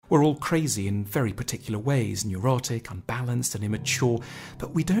We're all crazy in very particular ways, neurotic, unbalanced, and immature,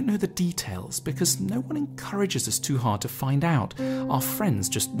 but we don't know the details because no one encourages us too hard to find out. Our friends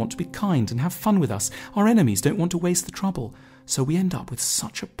just want to be kind and have fun with us. Our enemies don't want to waste the trouble. So we end up with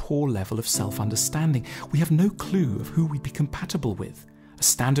such a poor level of self-understanding. We have no clue of who we'd be compatible with. A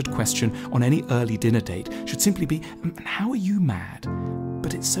standard question on any early dinner date should simply be, how are you mad?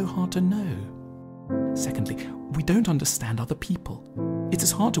 But it's so hard to know. Secondly, we don't understand other people. It's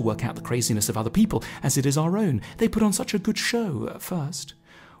as hard to work out the craziness of other people as it is our own. They put on such a good show at first.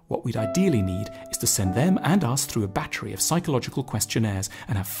 What we'd ideally need is to send them and us through a battery of psychological questionnaires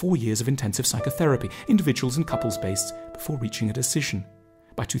and have 4 years of intensive psychotherapy, individuals and couples-based, before reaching a decision.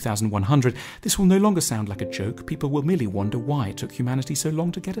 By 2100, this will no longer sound like a joke. People will merely wonder why it took humanity so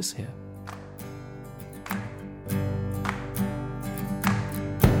long to get us here.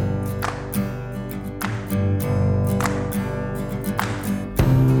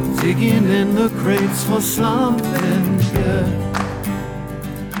 Digging in the crates for something good.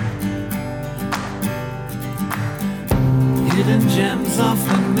 Hidden gems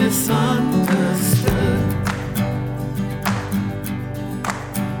often misunderstood.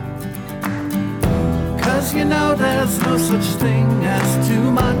 'Cause you know there's no such thing as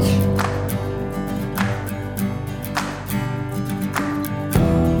too much.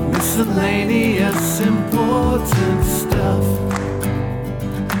 Miscellaneous important stuff.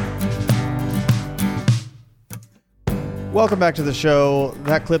 Welcome back to the show.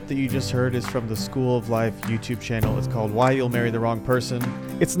 That clip that you just heard is from the School of Life YouTube channel. It's called Why You'll Marry the Wrong Person.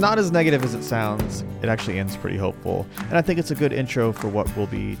 It's not as negative as it sounds. It actually ends pretty hopeful. And I think it's a good intro for what we'll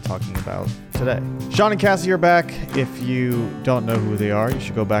be talking about today. Sean and Cassie are back. If you don't know who they are, you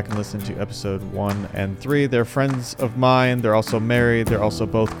should go back and listen to episode 1 and 3. They're friends of mine. They're also married. They're also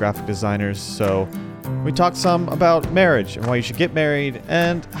both graphic designers. So we talked some about marriage and why you should get married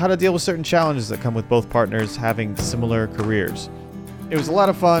and how to deal with certain challenges that come with both partners having similar careers. It was a lot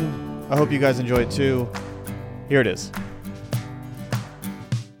of fun. I hope you guys enjoy it too. Here it is.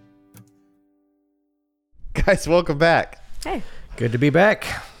 Guys, welcome back. Hey. Good to be back.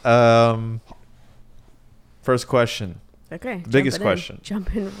 First question. Okay. The biggest question.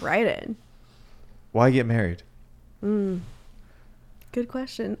 Jumping right in. Why get married? Good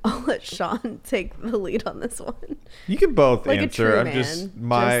question. I'll let Sean take the lead on this one. You can both Like answer. a true I'm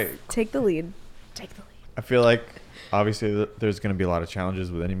man. just take the lead. Take the lead. I feel like obviously there's going to be a lot of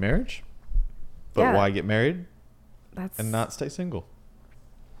challenges with any marriage. But Yeah. why get married That's and not stay single?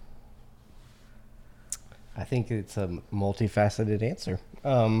 I think it's a multifaceted answer.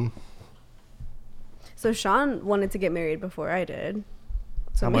 So Sean wanted to get married before I did.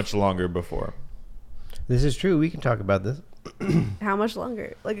 So How much longer before? This is true. We can talk about this. How much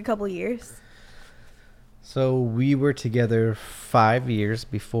longer? Like a couple years? So we were together 5 years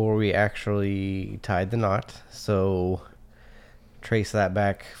before we actually tied the knot. So trace that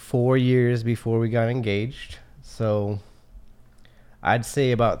back 4 years before we got engaged. So I'd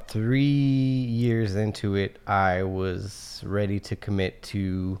say about 3 years into it, I was ready to commit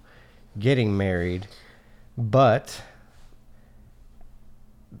to getting married. But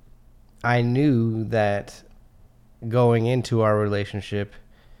I knew that going into our relationship,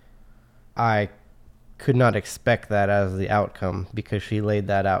 I could not expect that as the outcome because she laid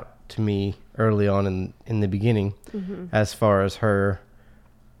that out to me early on in the beginning as far as her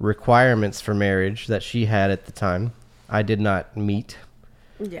requirements for marriage that she had at the time. I did not meet.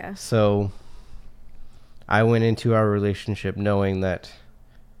 Yeah. So I went into our relationship knowing that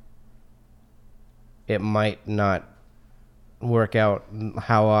it might not work out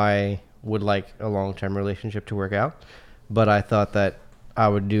how I would like a long-term relationship to work out, but I thought that I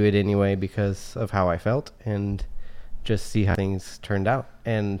would do it anyway because of how I felt and just see how things turned out.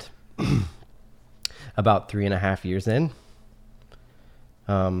 And about 3.5 years in,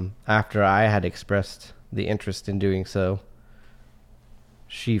 after I had expressed the interest in doing so,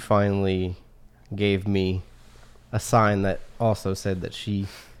 she finally gave me a sign that also said that she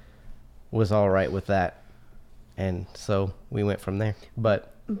was all right with that. And so we went from there. But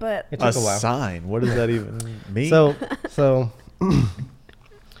it took a while. Sign? What does that even mean? So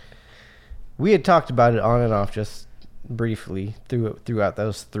we had talked about it on and off just briefly throughout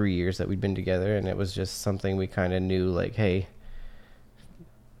those 3 years that we'd been together, and it was just something we kind of knew, like, hey,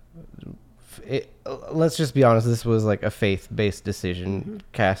 let's just be honest, this was like a faith-based decision.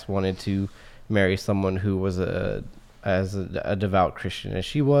 Cass wanted to marry someone who was a devout Christian as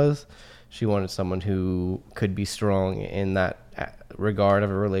she was. She wanted someone who could be strong in that regard of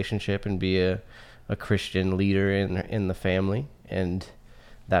a relationship and be a Christian leader in the family. And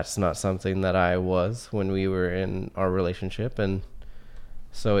that's not something that I was when we were in our relationship. And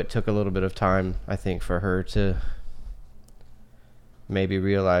So it took a little bit of time, I think, for her to maybe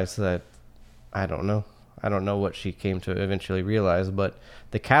realize that, I don't know what she came to eventually realize, but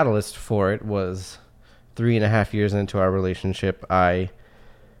the catalyst for it was 3.5 years into our relationship. I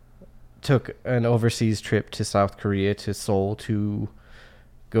took an overseas trip to South Korea, to Seoul, to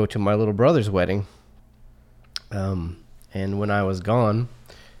go to my little brother's wedding. And when I was gone,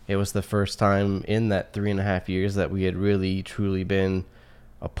 it was the first time in that 3.5 years that we had really truly been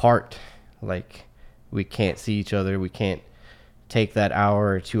apart. Like, we can't see each other. We can't take that hour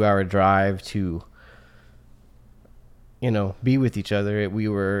or 2 hour drive to, be with each other. We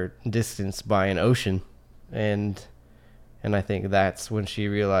were distanced by an ocean. And I think that's when she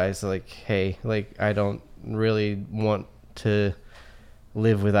realized, like, hey, like, I don't really want to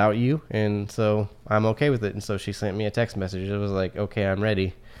live without you, and so I'm okay with it. And so she sent me a text message. It was like, okay, I'm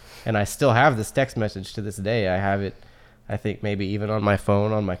ready. And I still have this text message to this day. I have it, I think, maybe even on my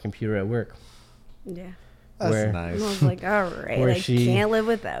phone, on my computer at work. Yeah. That's nice. I was like, all right, Where I can't live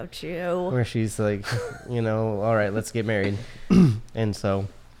without you. Where she's like, all right, let's get married. And so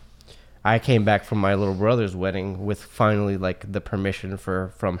I came back from my little brother's wedding with finally, like, the permission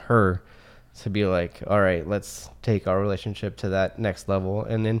from her to be like, all right, let's take our relationship to that next level.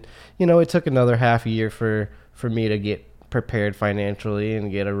 And then, it took another half a year for me to get prepared financially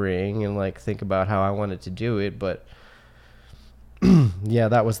and get a ring and, like, think about how I wanted to do it. But yeah,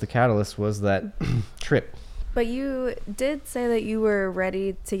 that was the catalyst, was that trip. But you did say that you were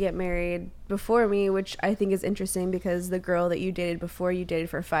ready to get married before me, which I think is interesting because the girl that you dated before, you dated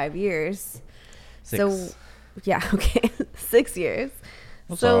for 5 years. 6. So, yeah, okay, 6 years.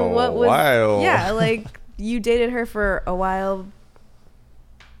 That's So a what was, while. yeah, like, you dated her for a while,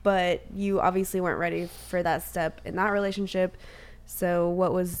 but you obviously weren't ready for that step in that relationship. So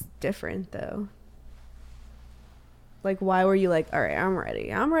what was different, though? Like, why were you like, all right, I'm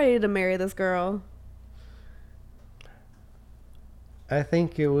ready to marry this girl? I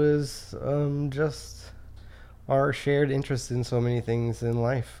think it was just our shared interest in so many things in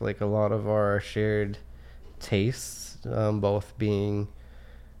life, like a lot of our shared tastes, both being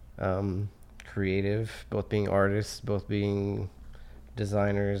creative, both being artists, both being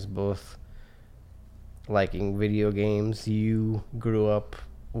designers, both liking video games. You grew up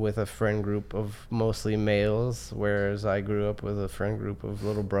with a friend group of mostly males, whereas I grew up with a friend group of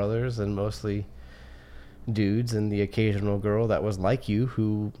little brothers and mostly dudes, and the occasional girl that was like you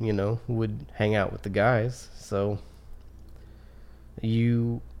who would hang out with the guys. So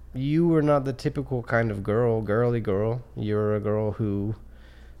you were not the typical kind of girly girl. You're a girl who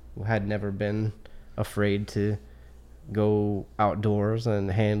had never been afraid to go outdoors and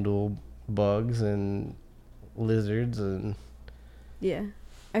handle bugs and lizards. And Yeah.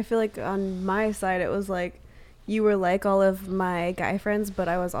 I feel like on my side, it was like you were like all of my guy friends, but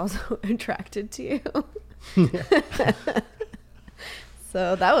I was also attracted to you.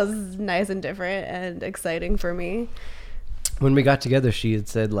 So that was nice and different and exciting for me. when we got together, she had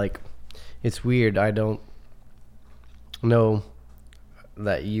said, like, it's weird, I don't know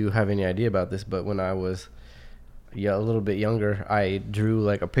that you have any idea about this, but when I was a little bit younger, I drew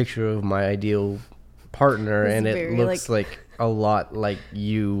like a picture of my ideal partner, and it looks like a lot like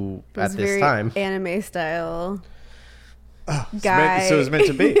you at this time. Anime style guy. So it was meant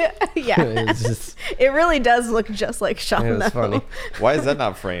to be. Yeah. It really does look just like Sean. It was funny. Why is that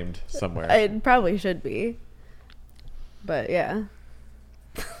not framed somewhere? It probably should be. But yeah.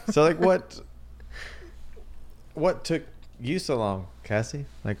 So like what took you so long, Cassie?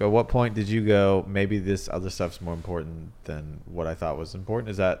 Like, at what point did you go, maybe this other stuff's more important than what I thought was important?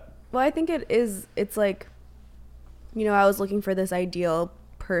 Is that... Well, I think it's like, you know, I was looking for this ideal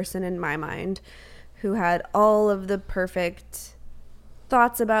person in my mind who had all of the perfect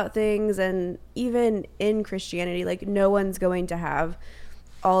thoughts about things. And even in Christianity, like, no one's going to have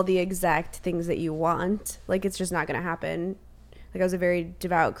all the exact things that you want. Like, it's just not going to happen. Like, I was a very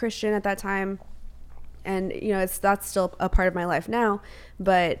devout Christian at that time. And, you know, that's still a part of my life now.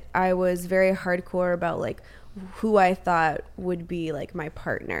 But I was very hardcore about, like, who I thought would be, like, my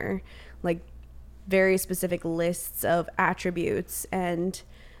partner. Like, very specific lists of attributes. And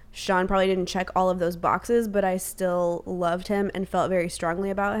Sean probably didn't check all of those boxes, but I still loved him and felt very strongly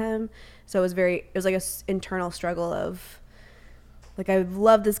about him. So it was like a internal struggle of, like, I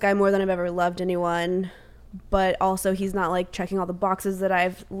love this guy more than I've ever loved anyone, but also he's not, like, checking all the boxes that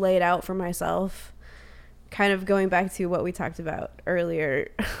I've laid out for myself. Kind of going back to what we talked about earlier,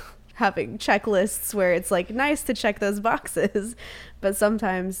 having checklists where it's, like, nice to check those boxes, but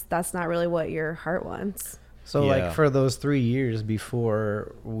sometimes that's not really what your heart wants. So, like, for those 3 years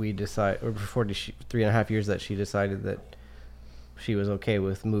before we decide, or before 3.5 years that she decided that she was okay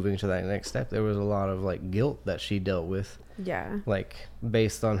with moving to that next step. There was a lot of like guilt that she dealt with, Yeah. like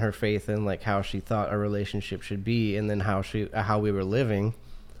based on her faith and like how she thought a relationship should be, and then how we were living.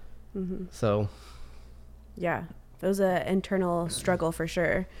 So Yeah. It was an internal struggle for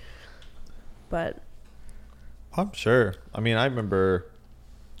sure. But I'm sure. I mean, I remember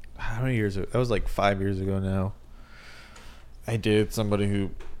how many years ago? That was like 5 years ago now. I dated somebody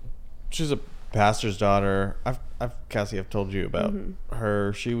who, she's a pastor's daughter. Cassie, I've told you about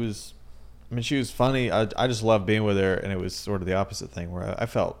her. She was funny. I just loved being with her, and it was sort of the opposite thing where I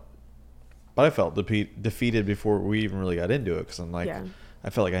felt defeated before we even really got into it, because I'm like, Yeah. I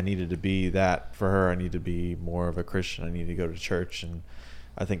felt like I needed to be that for her. I need to be more of a Christian. I need to go to church, and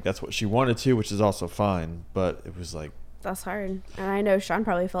I think that's what she wanted to, which is also fine. But it was like, that's hard. And I know Sean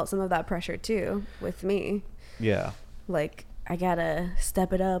probably felt some of that pressure too with me. yeah, Like, I gotta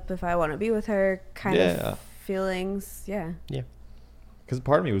step it up if I want to be with her kind of feelings. Yeah. yeah. because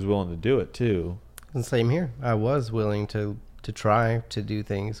part of me was willing to do it too. And same here. I was willing to try to do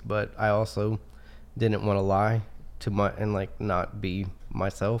things, but I also didn't want to lie and like not be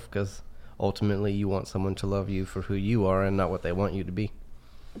myself, because ultimately you want someone to love you for who you are and not what they want you to be.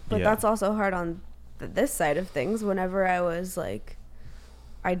 But Yeah. that's also hard on this side of things. Whenever I was like,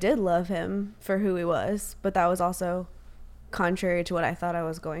 I did love him for who he was, but that was also contrary to what I thought I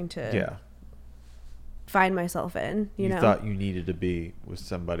was going to Yeah, find myself in, you know? thought you needed to be with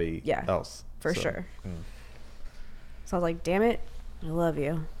somebody Yeah, else for So, sure. mm. So I was like, damn it, I love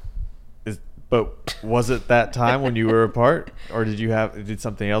you. But was it that time when you were apart, or did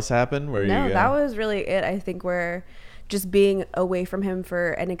something else happen where No, you? that was really it. I think where just being away from him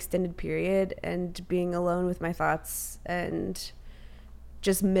for an extended period and being alone with my thoughts and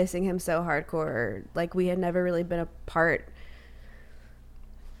just missing him so hardcore. Like, we had never really been apart,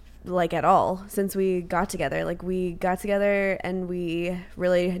 like, at all since we got together. Like, we got together and we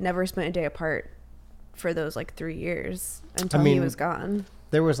really never spent a day apart for those like 3 years until he was gone.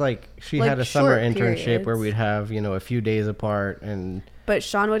 There was like, she Like, had a summer short internship where periods. we'd have, a few days apart, and But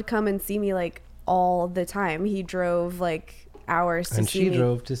Sean would come and see me like all the time. He drove like hours to And see she me.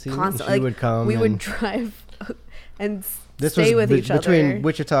 drove to see me. Constantly. She would come We would and- drive and this stay was with each between other.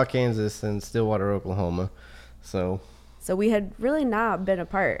 Wichita, Kansas, and Stillwater, Oklahoma. So, So we had really not been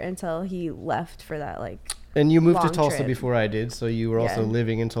apart until he left for that like. and you moved to Long Tulsa trip. before I did, so you were also Yeah.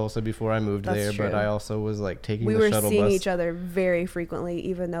 living in Tulsa before I moved That's there. But true. I also was like taking We the were shuttle seeing bus. each other very frequently,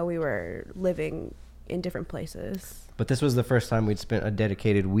 even though we were living in different places. But this was the first time we'd spent a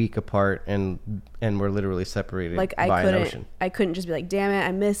dedicated week apart, and we're literally separated Like, by an ocean. I couldn't just be like, damn it,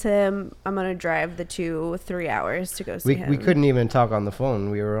 I miss him. I'm gonna drive the 2-3 hours to go see We him. we couldn't even talk on the phone.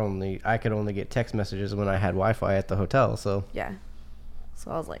 I could only get text messages when I had Wi-Fi at the hotel. So Yeah.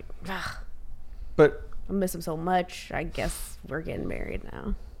 So I was like, ugh, But I miss him so much. I guess we're getting married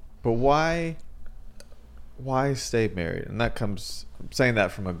now. why stay married? And that comes, I'm saying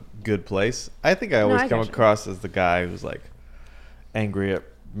that from a good place. I think I always I come gotcha. across as the guy who's like angry at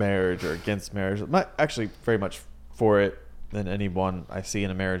marriage or against marriage. I'm not actually very much for it than anyone I see in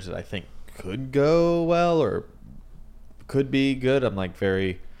a marriage that I think could go well or could be good. I'm like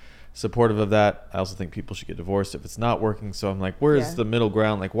very supportive of that. I also think people should get divorced if it's not working. So I'm like, where's Yeah. the middle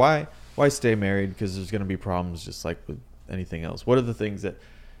ground? Like, why stay married? Because there's going to be problems just like with anything else. What are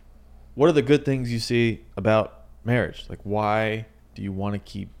the good things you see about marriage? Like, why do you want to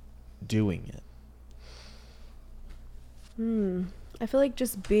keep doing it? I feel like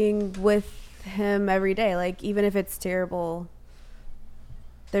just being with him every day, like even if it's terrible,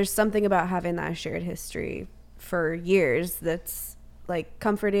 there's something about having that shared history for years that's like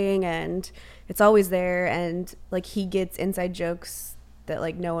comforting, and it's always there, and like he gets inside jokes that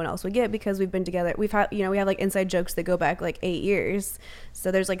like no one else would get because we've been together. We have like inside jokes that go back like 8 years. So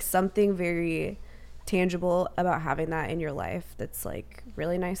there's like something very tangible about having that in your life that's like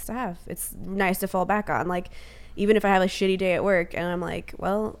really nice to have. It's nice to fall back on. Like, even if I have a shitty day at work and I'm like,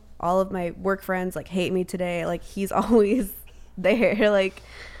 well, all of my work friends like hate me today, like he's always there. Like,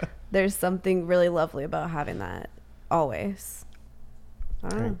 there's something really lovely about having that always. I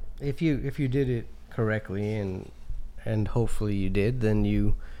don't know. If you did it correctly, and hopefully you did, then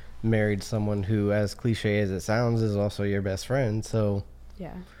you married someone who, as cliche as it sounds, is also your best friend. So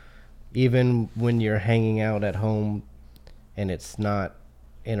Yeah. even when you're hanging out at home and it's not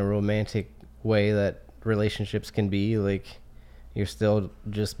in a romantic way that relationships can be, like, you're still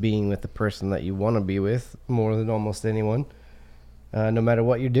just being with the person that you want to be with more than almost anyone, no matter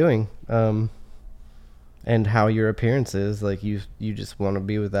what you're doing, and how your appearance is. Like, you just want to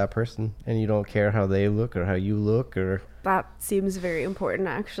be with that person, and you don't care how they look or how you look. Or That seems very important,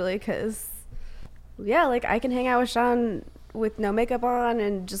 actually, because, yeah, like, I can hang out with Sean with no makeup on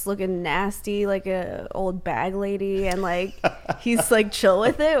and just looking nasty like a old bag lady, and like he's like chill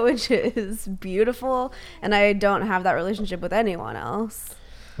with it, which is beautiful. And I don't have that relationship with anyone else.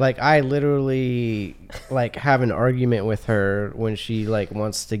 Like, I literally like have an argument with her when she like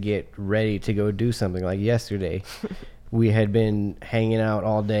wants to get ready to go do something. Like yesterday, we had been hanging out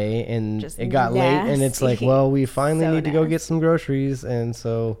all day and Just it got late, and it's like, nasty. well, we finally So need to go get nasty. some groceries. And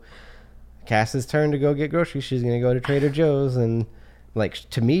so Cass's turn to go get groceries. She's gonna go to Trader Joe's, and like,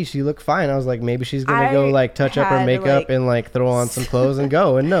 to me, she looked fine. I was like, maybe she's gonna go I like touch up her had, makeup like, and like throw on some clothes and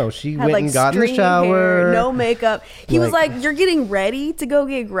go. And no, she Had went like and got in the stringy shower. hair, no makeup. He was Like- like, "You're getting ready to go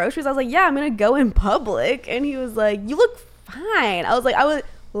get groceries?" I was like, "Yeah, I'm gonna go in public." And he was like, "You look fine." I was like, "I would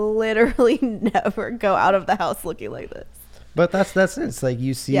literally never go out of the house looking like this." But that's it. It's like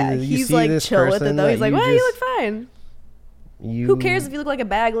you see, Yeah, you he's see like this chill with it person though. that He's like, you "Well, you just- look fine. you- Who cares if you look like a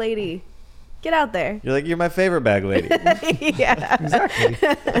bag lady? Get out there." You're like, you're my favorite bag lady. Yeah. Exactly.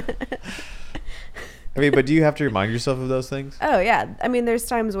 I mean, but do you have to remind yourself of those things? Oh yeah. I mean, there's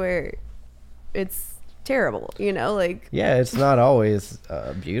times where it's terrible, you know, like Yeah, it's not always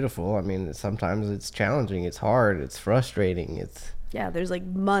beautiful. I mean, sometimes it's challenging. It's hard. It's frustrating. It's yeah, there's like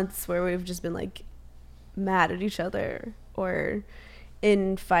months where we've just been like mad at each other or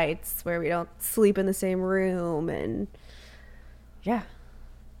in fights where we don't sleep in the same room, and yeah.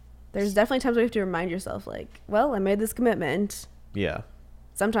 There's definitely times where you have to remind yourself like, well, I made this commitment. Yeah.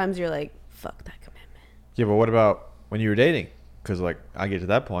 Sometimes you're like, fuck that commitment. Yeah, but what about when you were dating? Because, like, I get to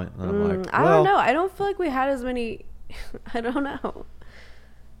that point, and I'm like, I well, don't know. I don't feel like we had as many. I don't know.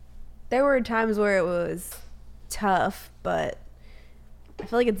 There were times where it was tough, but I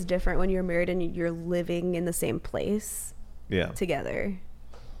feel like it's different when you're married and you're living in the same place yeah. together.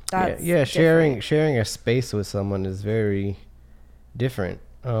 yeah, That's yeah. different. Sharing a space with someone is very different.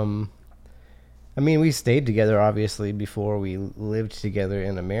 I mean, we stayed together obviously before we lived together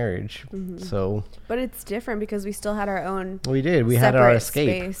in a marriage, so But it's different because we still had our own. we did. We had our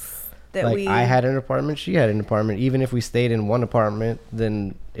separate escape. space that Like, we. I had an apartment, she had an apartment. Even if we stayed in one apartment,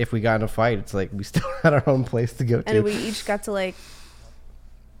 then if we got in a fight, it's like we still had our own place to go to. and we each got to like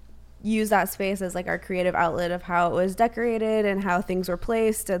use that space as like our creative outlet of how it was decorated and how things were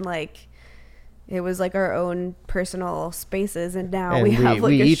placed, and like it was like our own personal spaces. And now and we have like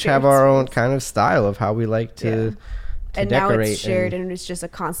we a each have shared our own space. kind of style of how we like to And now decorate. it's shared, and it's just a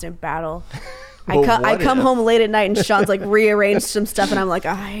constant battle. Well, I what come if- home late at night and Sean's like rearranged some stuff, and I'm like,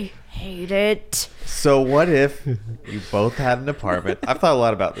 I hate it. So what if you both had an apartment? I've thought a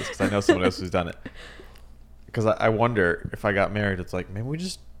lot about this because I know someone else who's done it. Because I wonder if I got married, it's like, maybe we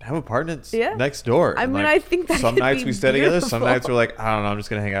just have apartments Yeah. next door. I And, mean, like, I think that some could nights be we stay together. Some beautiful. nights we're like, I don't know, I'm just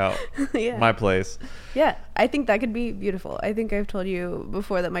gonna hang out Yeah. my place. Yeah, I think that could be beautiful. I think I've told you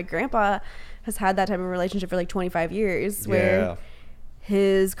before that my grandpa has had that type of relationship for like 25 years where Yeah.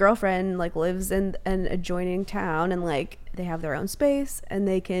 his girlfriend like lives in an adjoining town, and like they have their own space, and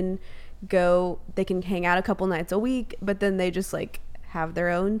they can hang out a couple nights a week, but then they just like have their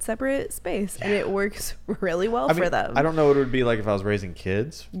own separate space, and it works really well I mean, for them. I don't know what it would be like if I was raising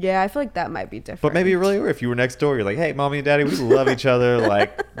kids. Yeah, I feel like that might be different. But maybe it really were. If you were next door, you're like, hey, mommy and daddy, we love each other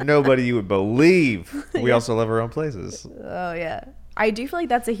like nobody you would believe. We also love our own places. Oh yeah, I do feel like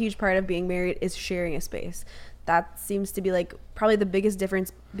that's a huge part of being married is sharing a space. That seems to be like probably the biggest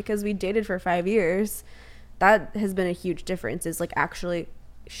difference, because we dated for 5 years. That has been a huge difference, is like actually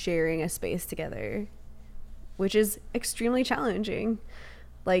sharing a space together, which is extremely challenging.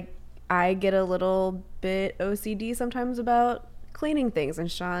 Like, I get a little bit OCD sometimes about cleaning things, and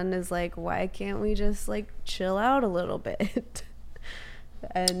Sean is like, why can't we just like chill out a little bit?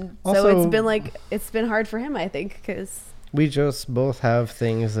 And so Also- it's been hard for him, I think, because We just both have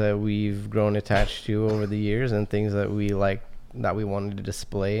things that we've grown attached to over the years, and things that we like, that we wanted to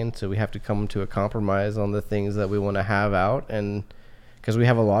display, and so we have to come to a compromise on the things that we want to have out, and because we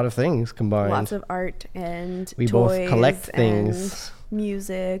have a lot of things combined. lots of art and We both toys collect and things.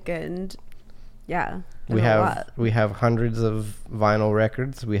 music, and yeah, we and a have lot. we have hundreds of vinyl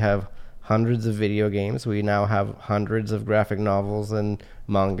records. We have hundreds of video games. We now have hundreds of graphic novels and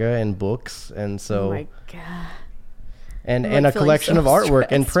manga and books, and so Oh my god. and I'm, and like, a feeling collection so of artwork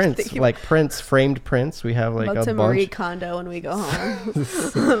and stressed prints, thinking like prints, framed prints. We have like About a to Marie bunch. Kondo when we go home.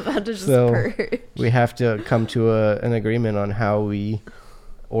 I'm about to just So purge. we have to come to an agreement on how we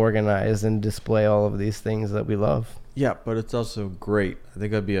organize and display all of these things that we love. Yeah, but it's also great. I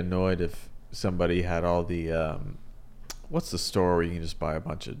think I'd be annoyed if somebody had all the what's the store where you can just buy a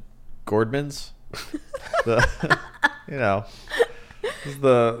bunch of Gordmans? the you know,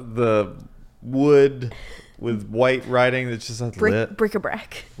 the wood with white writing that just says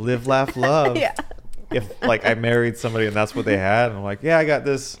Bric-a-brac. live, laugh, love. Yeah. if like I married somebody and that's what they had, and I'm like, yeah, I got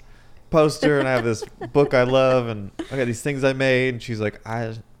this poster and I have this book I love and I got these things I made, and she's like,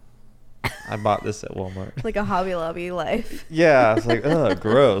 I bought this at Walmart. Like a Hobby Lobby life. Yeah, it's like, ugh,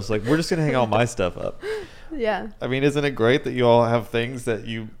 gross. Like, we're just gonna hang all my stuff up. Yeah. I mean, isn't it great that you all have things that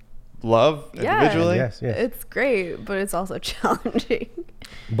you love individually? Yes. It's great, but it's also challenging.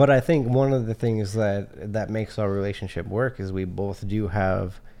 But I think one of the things that makes our relationship work is we both do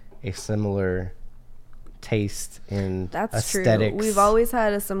have a similar taste in That's aesthetics. true. We've always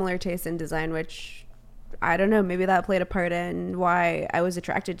had a similar taste in design, which I don't know, maybe that played a part in why I was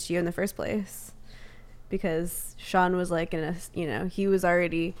attracted to you in the first place. Because Sean was like he was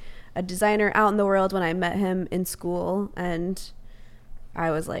already a designer out in the world when I met him in school, and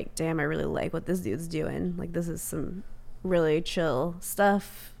I was like, damn, I really like what this dude's doing. Like, this is some really chill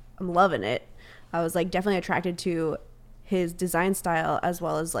stuff. I'm loving it. I was like definitely attracted to his design style as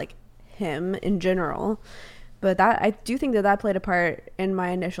well as like him in general. But that, I do think that played a part in my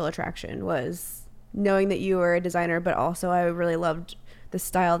initial attraction, was knowing that you were a designer, but also I really loved the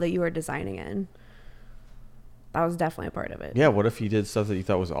style that you were designing in. That was definitely a part of it. Yeah, what if you did stuff that you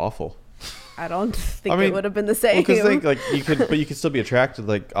thought was awful? I don't think it would have been the same. Because like you could still be attracted.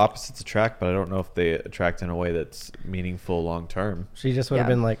 Like, opposites attract, but I don't know if they attract in a way that's meaningful long term. She just would have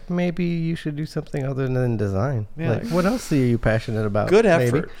been like, maybe you should do something other than design. Yeah. Like, what else are you passionate about? Good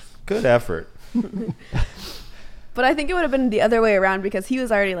effort. Maybe? Good effort. But I think it would have been the other way around, because he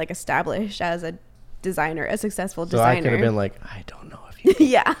was already like established as a designer, a successful So designer. I could have been like, I don't know if you.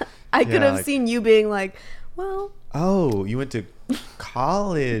 Yeah, I could have like- seen you being like, well, Oh, you went to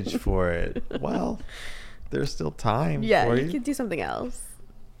college for it. Well, there's still time yeah, for you you. could do something else.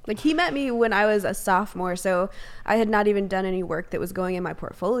 Like, he met me when I was a sophomore, so I had not even done any work that was going in my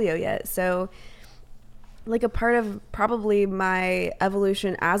portfolio yet. So like, a part of probably my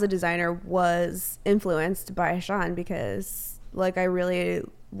evolution as a designer was influenced by Sean, because like I really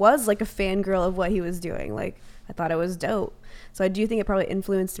was like a fangirl of what he was doing. Like, I thought it was dope. So I do think it probably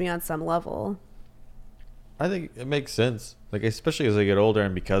influenced me on some level. I think it makes sense. Like, especially as I get older,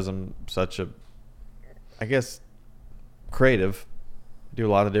 and because I'm such a, I guess, creative, do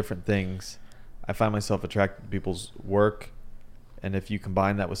a lot of different things, I find myself attracted to people's work. And if you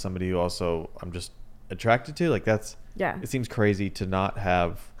combine that with somebody who also I'm just attracted to, like, that's, Yeah. it seems crazy to not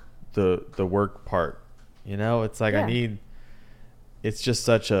have the work part. You know, it's like, Yeah. it's just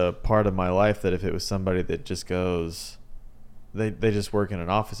such a part of my life that if it was somebody that just goes, they just work in an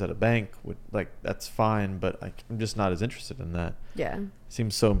office at a bank, like, that's fine, but like, I'm just not as interested in that. Yeah. It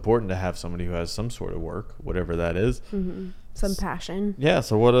seems so important to have somebody who has some sort of work, whatever that is. Mm-hmm. Some passion. Yeah.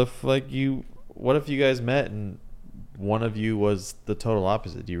 So what if you guys met and one of you was the total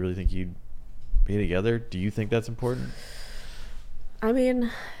opposite? Do you really think you'd be together? Do you think that's important? I mean,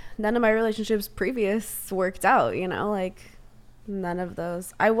 none of my relationships previous worked out, like, none of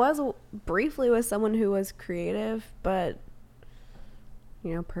those. I was briefly with someone who was creative, but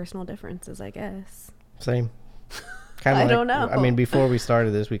personal differences, I guess. Same. Kind of. I don't know. I mean, before we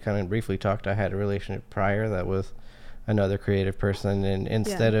started this, we kind of briefly talked. I had a relationship prior that was another creative person, and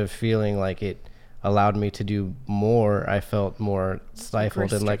instead of feeling like it allowed me to do more, I felt more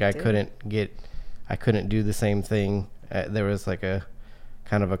stifled and like I couldn't do the same thing. There was like a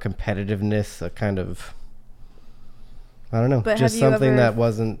kind of a competitiveness, a kind of, I don't know, But just have you something ever- that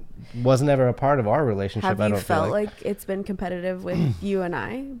wasn't ever a part of our relationship. Have I you don't feel felt like. like it's been competitive with you and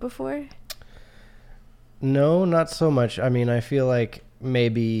I before? No, not so much. I mean, I feel like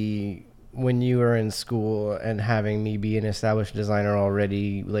maybe when you were in school and having me be an established designer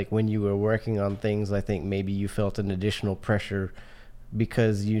already, like when you were working on things, I think maybe you felt an additional pressure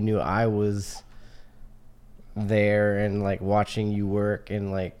because you knew I was there and like watching you work,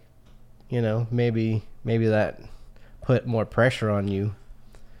 and like, maybe that put more pressure on you.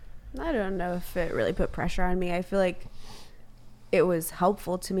 I don't know if it really put pressure on me. I feel like it was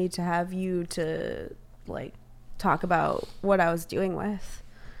helpful to me to have you to like talk about what I was doing with.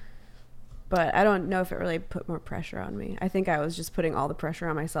 But I don't know if it really put more pressure on me. I think I was just putting all the pressure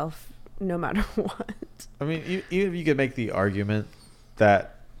on myself no matter what. I mean, even if you could make the argument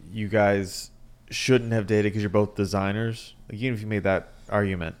that you guys shouldn't have dated because you're both designers, like, even if you made that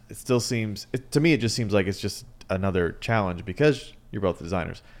argument, it still seems, to me, it just seems like it's just another challenge because you're both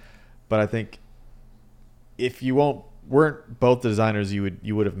designers. But I think if you weren't both designers,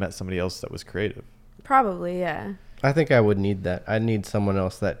 you would have met somebody else that was creative. Probably, yeah. I think I would need that. I need someone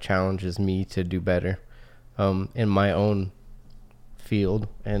else that challenges me to do better in my own field.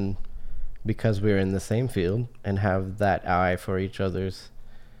 And because we're in the same field and have that eye for each other's,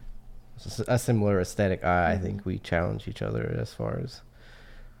 a similar aesthetic eye, I think we challenge each other as far as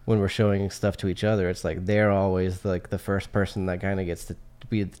when we're showing stuff to each other, it's like they're always like the first person that kind of gets to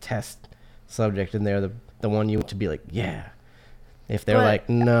be the test subject, and they're the one you want to be like, yeah. If they're But like,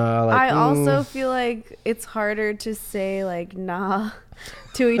 no, like, I also feel like it's harder to say like nah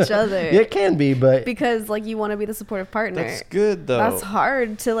to each other. it can be, but Because like you want to be the supportive partner. That's good though. That's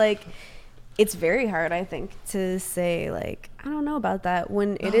hard to like. It's very hard, I think, to say like I don't know about that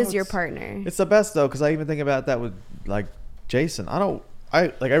when it is your partner. It's the best though, because I even think about that with like Jason.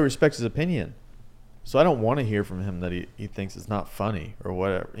 I respect his opinion, so I don't want to hear from him that he thinks it's not funny or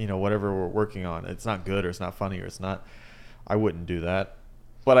whatever. Whatever we're working on, it's not good or it's not funny or it's not. I wouldn't do that,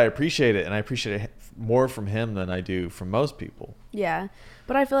 but I appreciate it, and I appreciate it more from him than I do from most people. Yeah,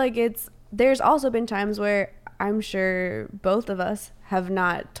 but I feel like there's also been times where I'm sure both of us have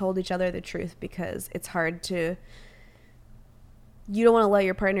not told each other the truth because it's hard to. You don't want to let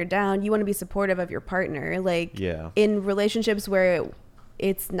your partner down. You want to be supportive of your partner. Like in relationships where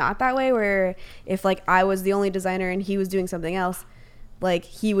it's not that way, where if like I was the only designer and he was doing something else, like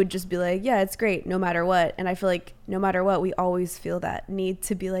he would just be like, yeah, it's great no matter what. And I feel like no matter what, we always feel that need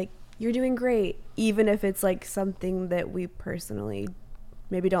to be like, you're doing great, even if it's like something that we personally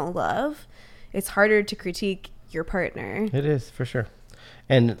maybe don't love. It's harder to critique your partner. it is for sure.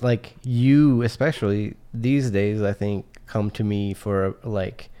 And like you, especially these days, I think come to me for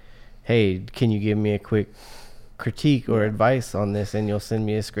like, hey, can you give me a quick critique or advice on this? And you'll send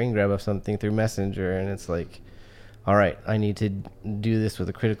me a screen grab of something through Messenger, and it's like, all right, I need to do this with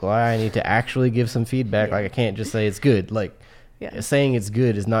a critical eye. I need to actually give some feedback. Like I can't just say it's good. Like saying it's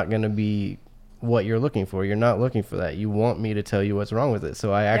good is not going to be what you're looking for. You're not looking for that. You want me to tell you what's wrong with it.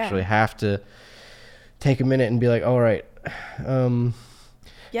 So I actually have to take a minute and be like, all right. And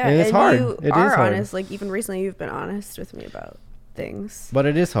it's hard. You are honest. Like even recently you've been honest with me about things. But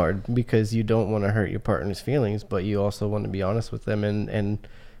it is hard because you don't want to hurt your partner's feelings, but you also want to be honest with them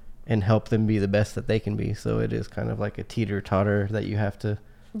and help them be the best that they can be. So it is kind of like a teeter-totter that you have to.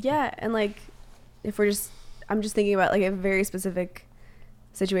 Yeah, and like I'm just thinking about like a very specific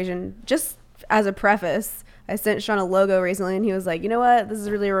situation. Just as a preface, I sent Sean a logo recently and he was like, you know what, this is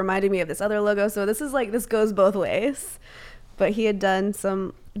really reminding me of this other logo. So this goes both ways. But he had done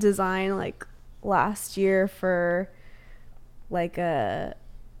some design like last year for like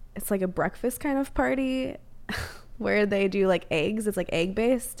it's like a breakfast kind of party where they do like eggs. It's like egg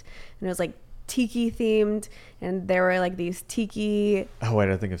based, and it was like tiki themed, and there were like these tiki Oh wait,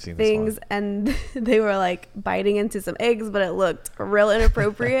 I think I've seen things, this one. and they were like biting into some eggs, but it looked real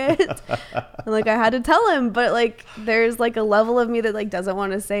inappropriate. And like I had to tell him, but like there's like a level of me that like doesn't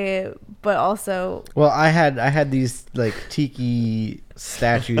want to say it, but also I had these like tiki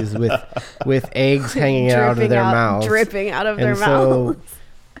statues with eggs hanging out of their mouths, dripping out of their mouths. So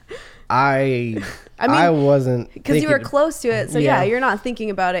I wasn't, because you were close to it, so yeah, you're not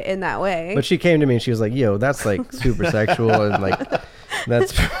thinking about it in that way. But she came to me and she was like, yo, that's like super sexual, and like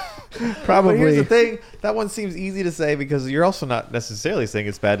that's probably. But here's the thing, that one seems easy to say because you're also not necessarily saying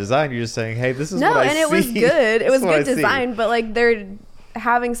it's bad design. You're just saying, hey, this is what I see. No, and it was good. It was good I design, but like they're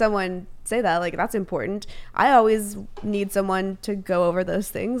having someone say that, like that's important. I always need someone to go over those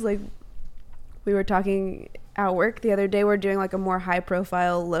things. Like we were talking at work the other day, we're doing like a more high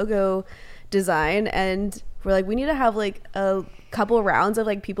profile logo design, and we're like, we need to have like a couple rounds of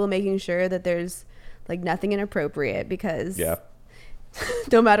like people making sure that there's like nothing inappropriate, because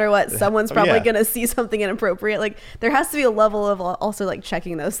no matter what, someone's probably gonna see something inappropriate. Like there has to be a level of also like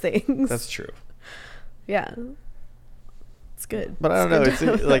checking those things. That's true. Yeah, it's good. But I don't know,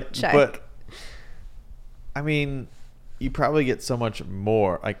 it's like check. But I mean, you probably get so much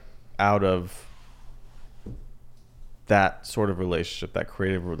more like out of that sort of relationship, that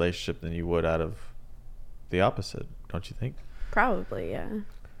creative relationship, than you would out of the opposite, don't you think? Probably, yeah.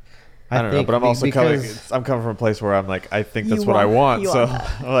 I don't know, but I'm also coming from a place where I'm like, I think that's what I want. So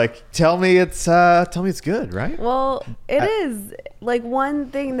I'm like, tell me it's good, right? Well, it is. Like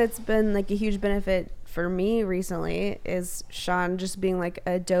one thing that's been like a huge benefit for me recently is Sean just being like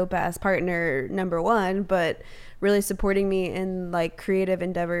a dope ass partner, number one, but really supporting me in like creative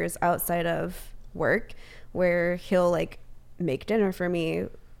endeavors outside of work, where he'll like make dinner for me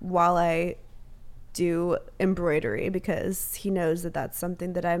while I do embroidery, because he knows that that's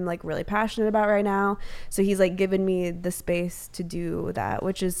something that I'm like really passionate about right now. So he's like given me the space to do that,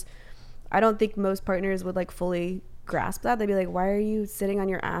 which is, I don't think most partners would like fully grasp that. They'd be like, why are you sitting on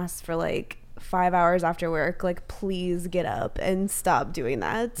your ass for like 5 hours after work? Like, please get up and stop doing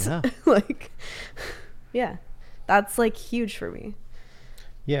that. Yeah. Like, yeah, that's like huge for me.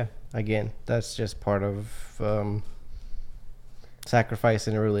 Yeah, again, that's just part of sacrifice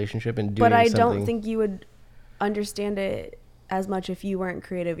in a relationship and doing something. But I don't think you would understand it as much if you weren't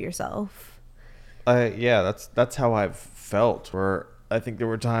creative yourself. Yeah, that's how I've felt. Where I think there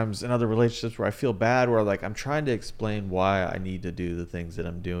were times in other relationships where I feel bad, where like I'm trying to explain why I need to do the things that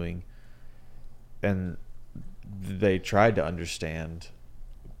I'm doing, and they tried to understand,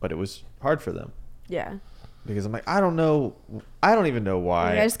 but it was hard for them. Yeah. Because I'm like, I don't even know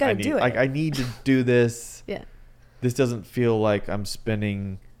why. Like, I just gotta do it. Like, I need to do this. Yeah. This doesn't feel like I'm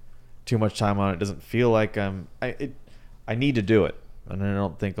spending too much time on it. It doesn't feel like I need to do it. And I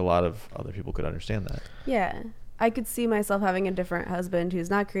don't think a lot of other people could understand that. Yeah. I could see myself having a different husband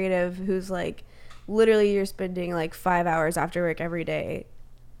who's not creative, who's like, literally you're spending like 5 hours after work every day,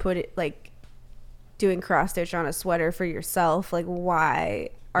 doing cross stitch on a sweater for yourself. Like, why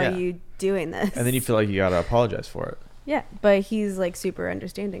are you doing this? And then you feel like you gotta apologize for it. Yeah, but he's like super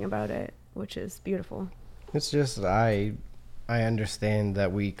understanding about it, which is beautiful. It's just I understand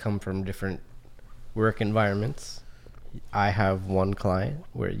that we come from different work environments. I have one client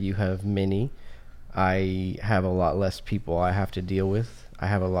where you have many. I have a lot less people I have to deal with. I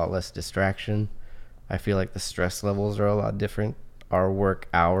have a lot less distraction. I feel like the stress levels are a lot different. Our work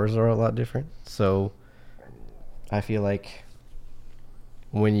hours are a lot different. So I feel like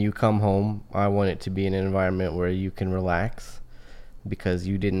when you come home, I want it to be an environment where you can relax, because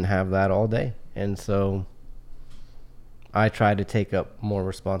you didn't have that all day. And so I try to take up more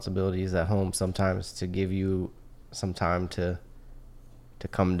responsibilities at home sometimes to give you some time to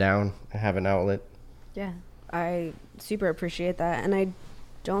come down and have an outlet. Yeah, I super appreciate that, and I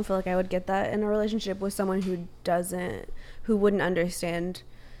don't feel like I would get that in a relationship with someone who wouldn't understand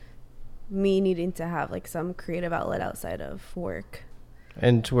me needing to have like some creative outlet outside of work.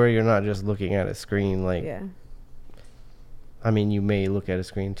 And to where you're not just looking at a screen, like, Yeah. I mean, you may look at a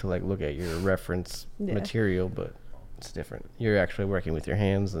screen to like look at your reference Yeah. material, but it's different. You're actually working with your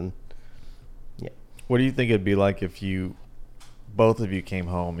hands, and yeah. What do you think it'd be like if both of you came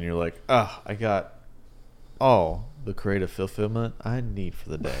home and you're like, I got all the creative fulfillment I need for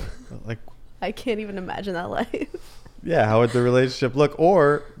the day? Like, I can't even imagine that life. yeah, how would the relationship look?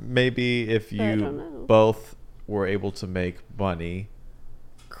 Or maybe if I don't you know. both were able to make money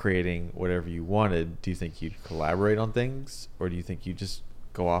creating whatever you wanted, do you think you'd collaborate on things, or do you think you just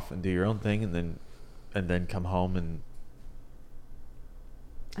go off and do your own thing and then come home and...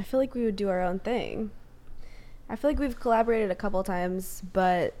 I feel like we would do our own thing. I feel like we've collaborated a couple times,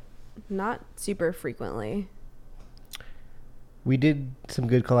 but not super frequently. We did some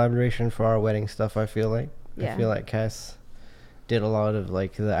good collaboration for our wedding stuff, I feel like. Yeah. I feel like Cass did a lot of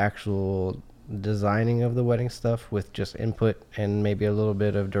like the actual designing of the wedding stuff with just input and maybe a little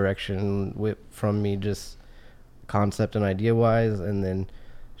bit of direction from me, just concept and idea wise, and then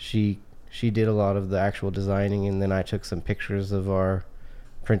she did a lot of the actual designing, and then I took some pictures of our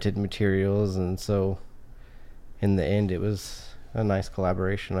printed materials, and so in the end it was a nice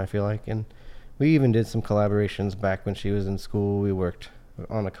collaboration, I feel like. And we even did some collaborations back when she was in school. We worked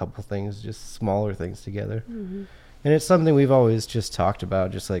on a couple things, just smaller things together. Mm-hmm. And it's something we've always just talked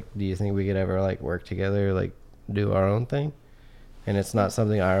about, just like, do you think we could ever like work together, like do our own thing? And it's not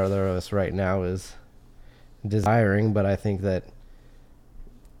something either of us right now is desiring, but I think that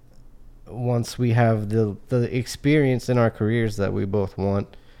once we have the experience in our careers that we both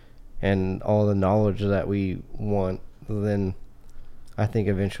want and all the knowledge that we want, then I think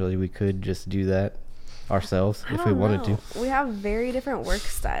eventually we could just do that ourselves if we wanted to. We have very different work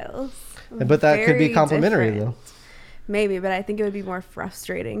styles. But that could be Very complementary different. though. Maybe, but I think it would be more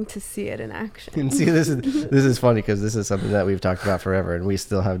frustrating to see it in action. And see, this is funny because this is something that we've talked about forever, and we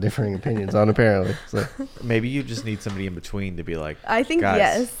still have differing opinions on, apparently. So Maybe you just need somebody in between to be like, I think guys,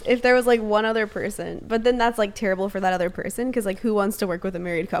 yes, if there was like one other person, but then that's like terrible for that other person, because like who wants to work with a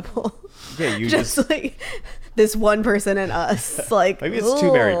married couple? Yeah, you just like this one person and us. Like maybe it's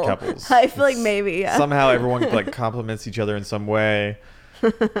two married ugh. couples. I feel like It's- maybe yeah. Somehow everyone like compliments each other in some way.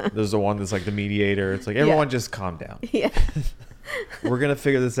 There's the one that's like the mediator. It's like, everyone just calm down. Yeah. We're going to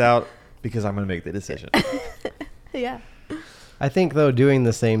figure this out because I'm going to make the decision. Yeah. I think though, doing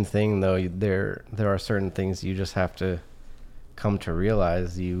the same thing though, there are certain things you just have to come to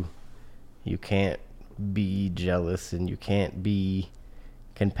realize. You can't be jealous and you can't be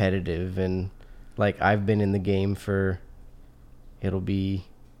competitive. And like, I've been in the game for, it'll be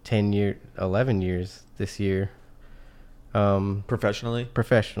 11 years this year. Professionally?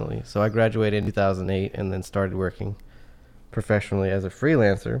 Professionally. So I graduated in 2008 and then started working professionally as a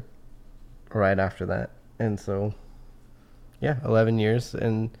freelancer right after that. And so, yeah, 11 years.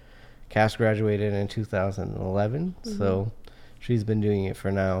 And Cass graduated in 2011. Mm-hmm. So she's been doing it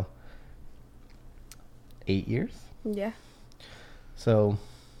for now 8 years. Yeah. So,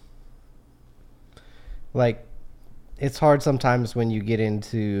 like, it's hard sometimes when you get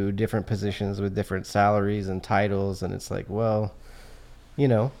into different positions with different salaries and titles, and it's like, well, you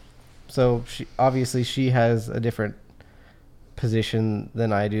know, so she has a different position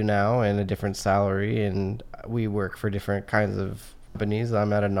than I do now and a different salary, and we work for different kinds of companies.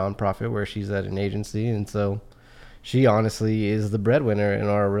 I'm at a nonprofit where she's at an agency, and so she honestly is the breadwinner in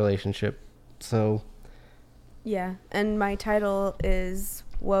our relationship. So Yeah, and my title is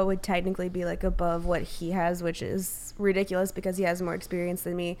what would technically be like above what he has, which is ridiculous because he has more experience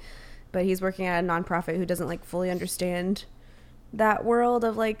than me, but he's working at a nonprofit who doesn't like fully understand that world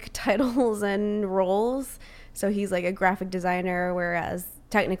of like titles and roles. So he's like a graphic designer, whereas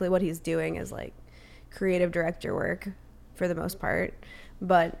technically what he's doing is like creative director work for the most part.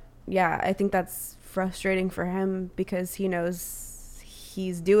 But yeah, I think that's frustrating for him because he knows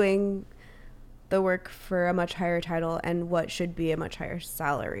he's doing the work for a much higher title and what should be a much higher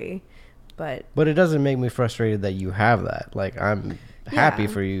salary. But it doesn't make me frustrated that you have that. Like, I'm happy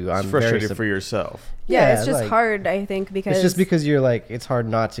for you. I'm It's frustrated for yourself. yeah, it's just like, hard, I think, because it's just because you're like, it's hard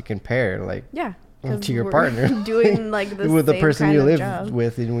not to compare, like, yeah, 'cause to your we're partner. doing like the with the same person kind you of live job.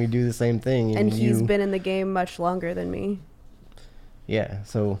 with, and we do the same thing. And he's been in the game much longer than me. Yeah,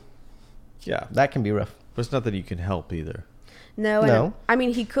 so Yeah. that can be rough. But it's not that you can help either. No, No. and I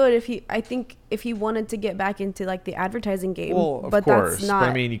mean he could I think if he wanted to get back into like the advertising game. Well, of but course. that's not. But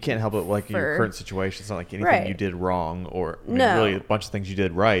I mean, you can't help it like in your for- current situation. It's not like anything Right. you did wrong or I mean, No. really a bunch of things you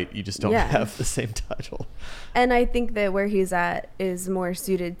did right. You just don't Yeah. have the same title. And I think that where he's at is more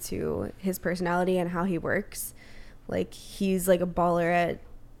suited to his personality and how he works. Like he's like a baller at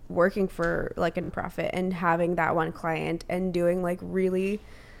working for like a nonprofit and having that one client and doing like really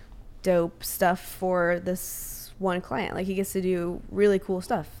dope stuff for this one client. Like he gets to do really cool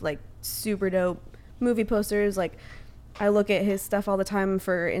stuff, like super dope movie posters. Like I look at his stuff all the time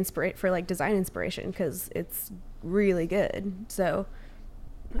for like design inspiration because it's really good. So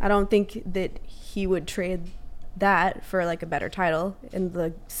I don't think that he would trade that for like a better title in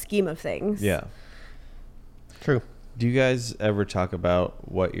the scheme of things. Yeah. True. Do you guys ever talk about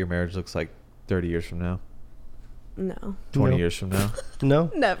what your marriage looks like 30 years from now? No. 20 No. years from now?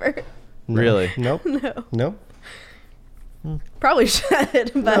 No. Never. No. Really? Nope. No. Nope. Probably should,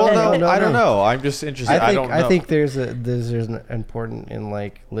 but Well, no, I don't no. know. I'm just interested. I don't know. I think there's an important in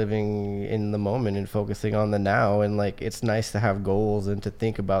like living in the moment and focusing on the now, and like it's nice to have goals and to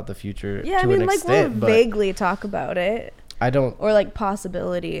think about the future yeah, to I mean, an like extent. we'll But vaguely talk about it I don't. or like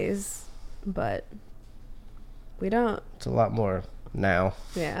possibilities, but we don't. It's a lot more now.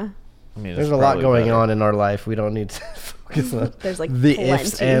 Yeah. I mean, There's it's a lot probably going better. on in our life. We don't need to focus on There's like the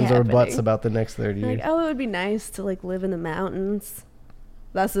ifs, plenty ands, or buts happening. about the next 30 years. Like, oh, it would be nice to like live in the mountains.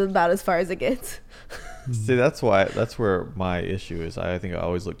 That's about as far as it gets. See, that's where my issue is. I think I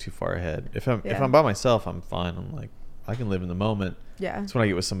always look too far ahead. If I'm Yeah. by myself, I'm fine. I'm like I can live in the moment. Yeah. It's when I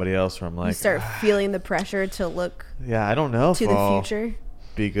get with somebody else where I'm like, You start feeling the pressure to look yeah, I don't know to if the I'll future.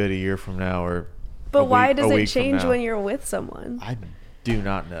 be good a year from now or. But a why week- does a it week from change now. when you're with someone? I do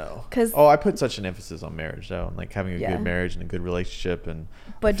not know. 'Cause- I put such an emphasis on marriage though, and like having a Yeah. good marriage and a good relationship, and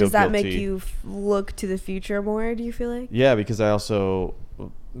I But feel does that make guilty. you look to the future more, do you feel like? Yeah, because I also,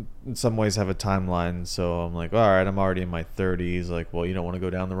 in some ways, have a timeline. So I'm like, all right, I'm already in my 30s. Like, well, you don't want to go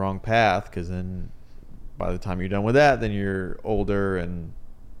down the wrong path because then by the time you're done with that, then you're older. And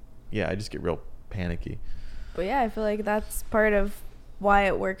yeah, I just get real panicky. But yeah, I feel like that's part of why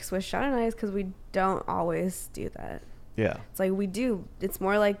it works with Sean and I is because we don't always do that. Yeah. It's like we do. It's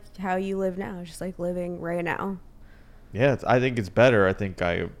more like how you live now, just like living right now. Yeah, I think it's better. I think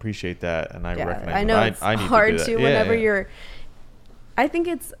I appreciate that, and I Yeah, recognize I know that it's I need hard to do that. to Yeah, whenever yeah. you're. I think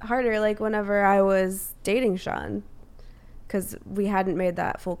it's harder like whenever I was dating Sean, because we hadn't made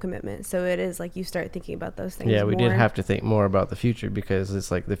that full commitment. So it is like you start thinking about those things. Yeah, we did more. have to think more about the future because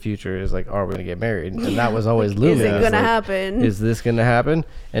it's like the future is like, are we gonna get married? And that was always looming. Is it It's gonna like, happen? Is this gonna happen?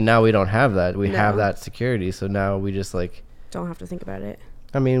 And now we don't have that. We have No. that security. So now we just like, Don't have to think about it.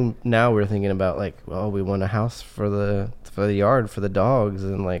 I mean, now we're thinking about like, well, we want a house for the yard for the dogs,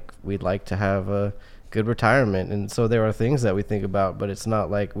 and like we'd like to have a good retirement. And so there are things that we think about, but it's not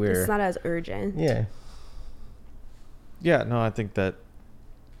like we're It's not as urgent. yeah. Yeah, no, I think that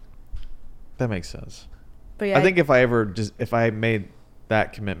makes sense. But yeah, I think if I made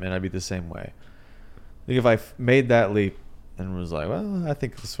that commitment, I'd be the same way. I think if I made that leap and was like, well, I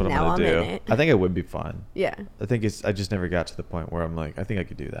think this is what Now I'm I'm gonna in do, it. I think I would be fine. yeah. I think I just never got to the point where I'm like, I think I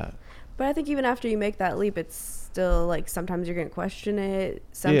could do that. But I think even after you make that leap, it's still like sometimes you're gonna question it.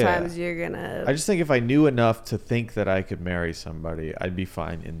 Sometimes you're gonna. I just think if I knew enough to think that I could marry somebody, I'd be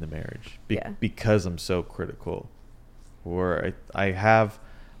fine in the marriage. Yeah. Because I'm so critical. Or I have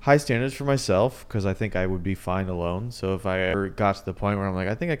high standards for myself because I think I would be fine alone. So if I ever got to the point where I'm like,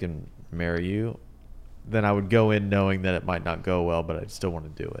 I think I can marry you, then I would go in knowing that it might not go well, but I'd still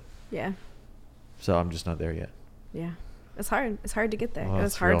want to do it. Yeah. So I'm just not there yet. Yeah. It's hard. It's hard to get there. Oh, It was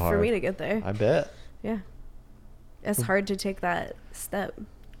it's hard real for me hard. to get there. I bet. Yeah. It's hard to take that step.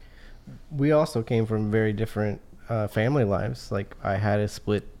 We also came from very different family lives. Like, I had a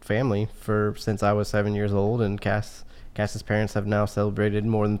split family since I was 7 years old, and Cass's parents have now celebrated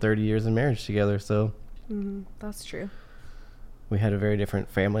more than 30 years of marriage together. So That's true. we had a very different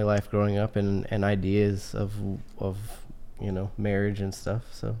family life growing up, and ideas of marriage and stuff.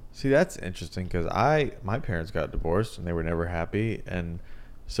 So See, that's interesting because my parents got divorced and they were never happy, and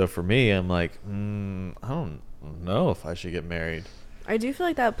so for me, I'm like, I don't know if I should get married. I do feel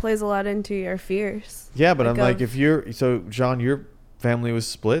like that plays a lot into your fears. Yeah, but I'm like, of- if you're so John, your family was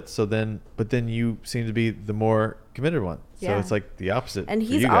split, but then you seem to be the more committed one. So Yeah. it's like the opposite. And for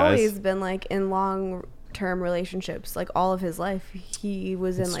he's you guys. always been like in long-term relationships, like all of his life. He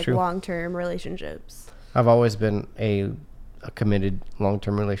was in It's like true. long-term relationships. I've always been a committed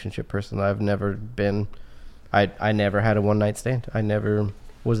long-term relationship person. I've never been, I never had a one-night stand. I never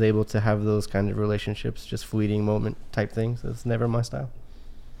was able to have those kind of relationships, just fleeting moment type things. It's never my style.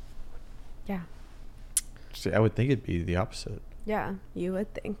 Yeah. See, I would think it'd be the opposite, Yeah, you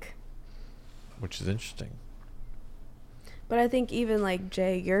would think. which is interesting. But I think even like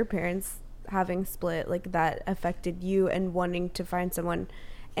Jay, your parents having split, like that affected you and wanting to find someone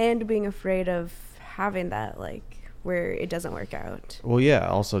and being afraid of having that, like where it doesn't work out. Well, yeah.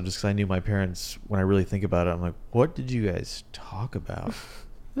 Also, just because I knew my parents, when I really think about it, I'm like, what did you guys talk about?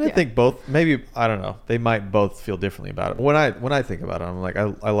 And I Yeah. think both, maybe, I don't know. They might both feel differently about it. When I think about it, I'm like, I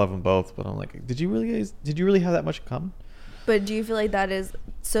love them both, but I'm like, did you really have that much in common? But do you feel like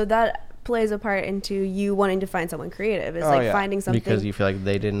that plays a part into you wanting to find someone creative? Is Oh, like yeah. finding something Because you feel like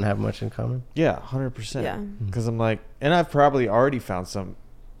they didn't have much in common. Yeah, 100%. Yeah. Because I'm like, and I've probably already found some,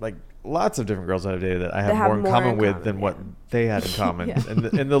 like, lots of different girls I've dated that I have more in common with than what they had in common. Yeah.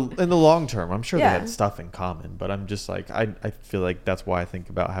 in the long term, I'm sure Yeah. they had stuff in common, but I'm just like, I feel like that's why I think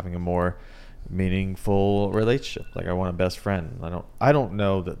about having a more meaningful relationship. Like, I want a best friend. I don't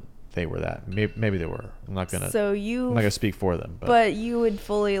know that they were that. Maybe they were. I'm not gonna speak for them. But you would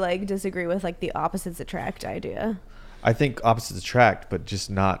fully like disagree with like the opposites attract idea. I think opposites attract, but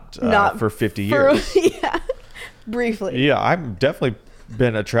just not for 50 For- years. Yeah. Briefly. Yeah, I've definitely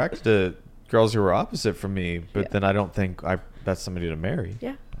been attracted to girls who were opposite from me, but Yeah. then I don't think that's somebody to marry.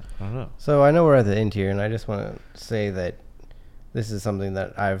 Yeah. I don't know. So I know we're at the end here, and I just want to say that this is something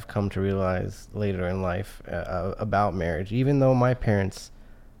that I've come to realize later in life about marriage. Even though my parents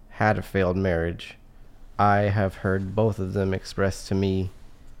had a failed marriage, I have heard both of them express to me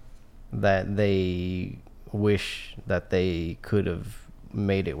that they wish that they could have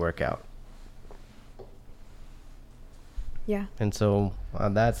made it work out. Yeah. And so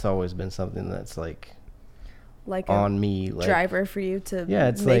that's always been something that's like Like a on me. Like, driver for you to Yeah,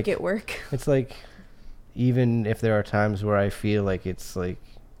 it's make like- it work. it's like, even if there are times where I feel like it's like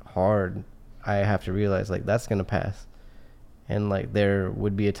hard, I have to realize like that's gonna pass. And like there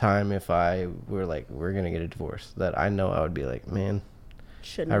would be a time if I were like, we're gonna get a divorce, that I know I would be like, man,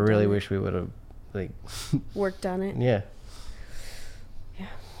 Shouldn't I have really done it. wish we would have like Worked on it. yeah. Yeah.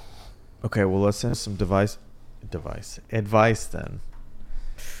 Okay, well, let's have some advice then.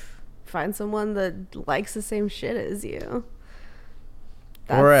 Find someone that likes the same shit as you.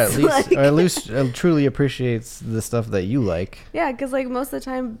 Or at That's, least like- or at least truly appreciates the stuff that you like. Yeah, because like most of the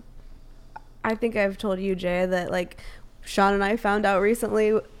time, I think I've told you, Jay, that like Sean and I found out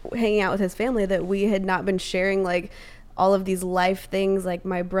recently, hanging out with his family, that we had not been sharing like all of these life things, like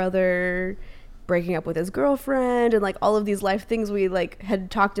my brother breaking up with his girlfriend and like all of these life things we like had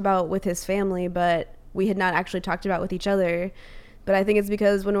talked about with his family, but we had not actually talked about with each other. But I think it's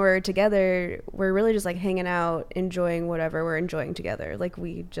because when we're together, we're really just like hanging out, enjoying whatever we're enjoying together. Like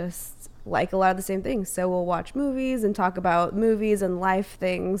we just like a lot of the same things. So we'll watch movies and talk about movies and life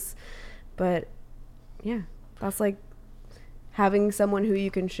things. But yeah, that's like having someone who you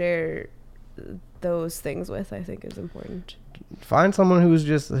can share those things with, I think is important. Find someone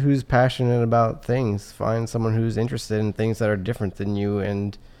who's passionate about things. Find someone who's interested in things that are different than you.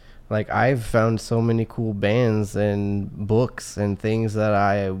 And like, I've found so many cool bands and books and things that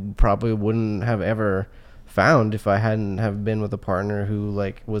I probably wouldn't have ever found if I hadn't have been with a partner who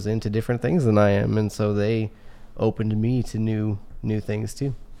like was into different things than I am. And so they opened me to new things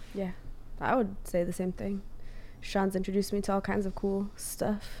too. Yeah, I would say the same thing. Sean's introduced me to all kinds of cool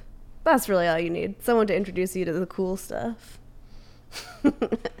stuff. That's really all you need. Someone to introduce you to the cool stuff.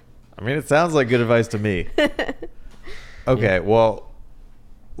 I mean, it sounds like good advice to me. Okay, well,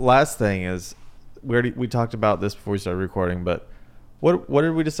 last thing is, we talked about this before we started recording, but what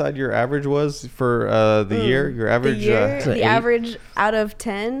did we decide your average was for the year? Your average? The average out of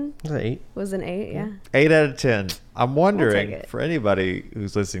 10 It's an 8. was an 8, yeah. 8 out of 10. I'm wondering, take it. for anybody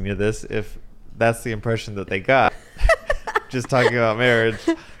who's listening to this, if that's the impression that they got, just talking about marriage,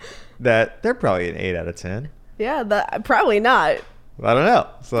 that they're probably an 8 out of 10. Yeah, probably not. I don't know.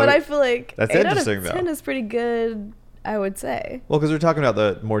 So But I feel like that's 8 out interesting, of though. 10 is pretty good, I would say. Well, because we're talking about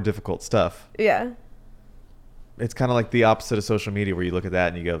the more difficult stuff. Yeah. It's kind of like the opposite of social media, where you look at that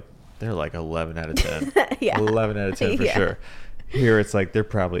and you go, they're like 11 out of 10. Yeah. 11 out of 10 for Yeah. sure. Here it's like they're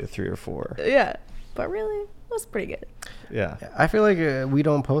probably a 3 or 4. Yeah. But really, it was pretty good. Yeah. I feel like we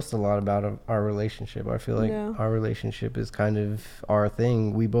don't post a lot about our relationship. I feel like No. our relationship is kind of our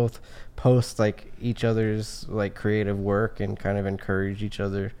thing. We both post like each other's like creative work and kind of encourage each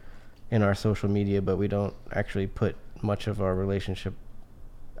other in our social media, but we don't actually put much of our relationship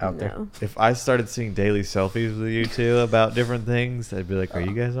out there. No. If I started seeing daily selfies with you two about different things, I'd be like, are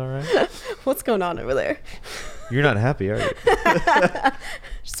you guys all right? What's going on over there? You're not happy, are you?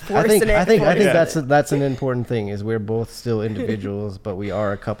 Just I forcing think it. Yeah. that's an important thing. Is we're both still individuals, but we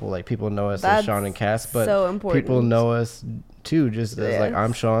are a couple. Like people know us That's as Sean and Cass, but so important. people know us too, just as like Yes.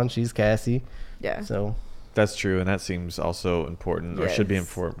 I'm Sean, she's Cassie. Yeah. So That's true, and that seems also important, or should be Yes.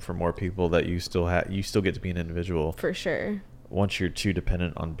 important for more people, that you still get to be an individual. For sure. Once you're too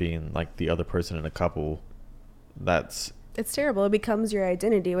dependent on being like the other person in a couple, that's It's terrible. It becomes your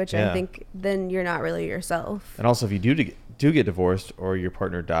identity, which Yeah. I think then you're not really yourself. and also if you do get divorced or your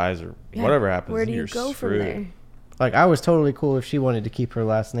partner dies or Yeah. whatever happens, Where do then you you're go screwed. from there? like I was totally cool if she wanted to keep her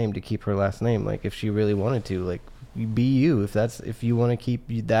last name to keep her last name. Like if she really wanted to, like be you. If you want to keep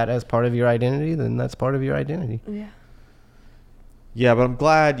that as part of your identity, then that's part of your identity. Yeah. Yeah, but I'm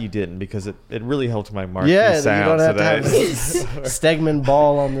glad you didn't, because it really helped my mark Yeah, the you sound don't have to today. have Stegman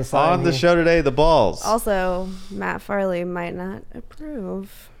ball on the side. On the here. show today, the balls Also, Matt Farley might not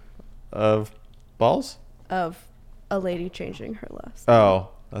approve of balls. of a lady changing her last. Oh,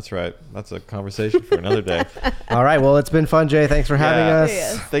 that's right. That's a conversation for another day. All right. Well, it's been fun, Jay. Thanks for having Yeah. us.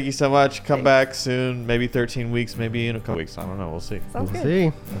 Yes. Thank you so much. Come Thanks. back soon. Maybe 13 weeks. Maybe in a couple weeks. I don't know. We'll see. Sounds We'll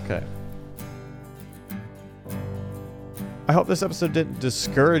good. see. Okay. I hope this episode didn't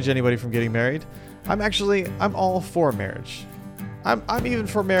discourage anybody from getting married. I'm all for marriage. I'm even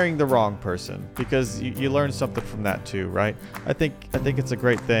for marrying the wrong person, because you learn something from that too, right? I think it's a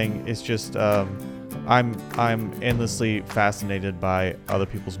great thing. It's just I'm endlessly fascinated by other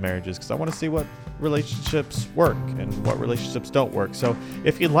people's marriages, because I want to see what relationships work and what relationships don't work. So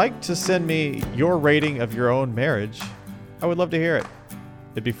if you'd like to send me your rating of your own marriage, I would love to hear it.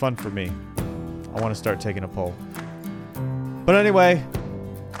 It'd be fun for me. I want to start taking a poll. But anyway,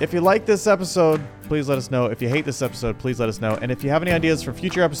 if you like this episode, please let us know. If you hate this episode, please let us know. And if you have any ideas for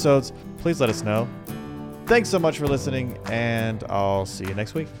future episodes, please let us know. Thanks so much for listening, and I'll see you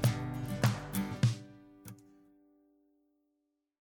next week.